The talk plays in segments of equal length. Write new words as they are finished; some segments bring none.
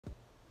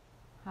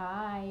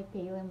Hi,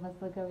 Palin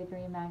Maslika with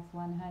Remax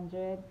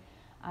 100.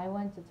 I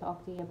want to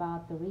talk to you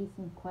about the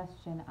recent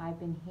question I've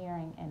been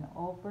hearing and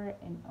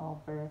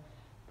over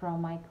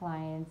from my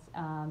clients,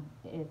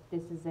 if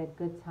this is a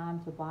good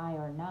time to buy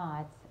or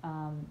not.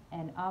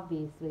 And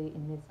obviously,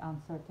 in these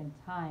uncertain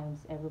times,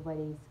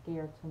 everybody is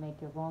scared to make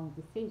a wrong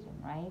decision,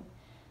 right?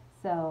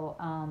 So,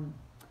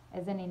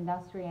 as an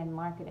industry and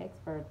market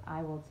expert,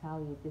 I will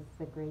tell you this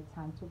is a great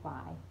time to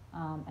buy.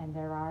 And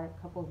there are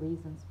a couple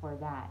reasons for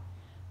that.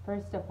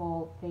 First of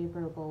all,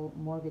 favorable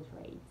mortgage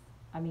rates.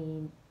 I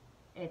mean,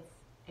 it's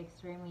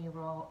extremely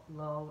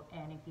low,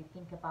 and if you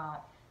think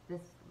about this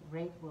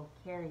rate will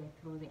carry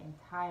through the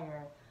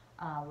entire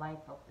life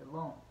of the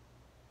loan.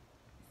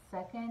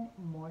 Second,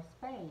 more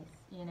space.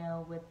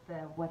 With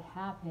what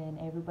happened,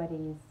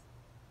 everybody's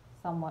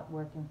somewhat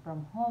working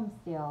from home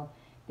still.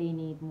 They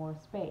need more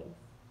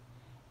space.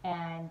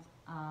 And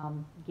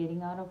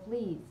getting out of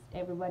lease.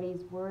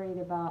 Everybody's worried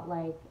about,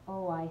 like,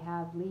 oh, I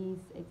have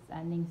lease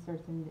extending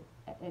certain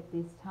at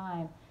this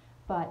time,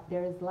 but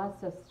there's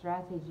lots of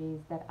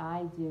strategies that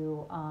I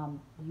do.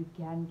 You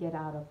can get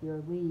out of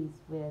your lease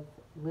with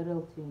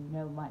little to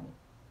no money.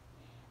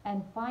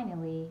 And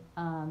finally,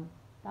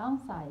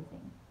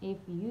 downsizing. If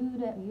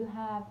you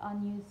have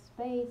unused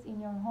space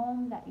in your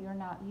home that you're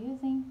not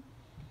using,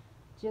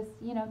 just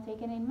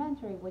take an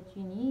inventory what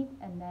you need,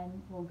 and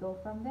then we'll go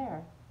from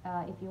there.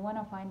 If you want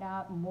to find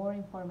out more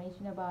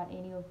information about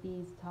any of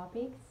these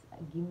topics,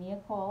 give me a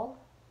call.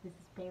 This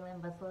is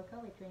Palin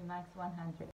Basilika with Remax 100.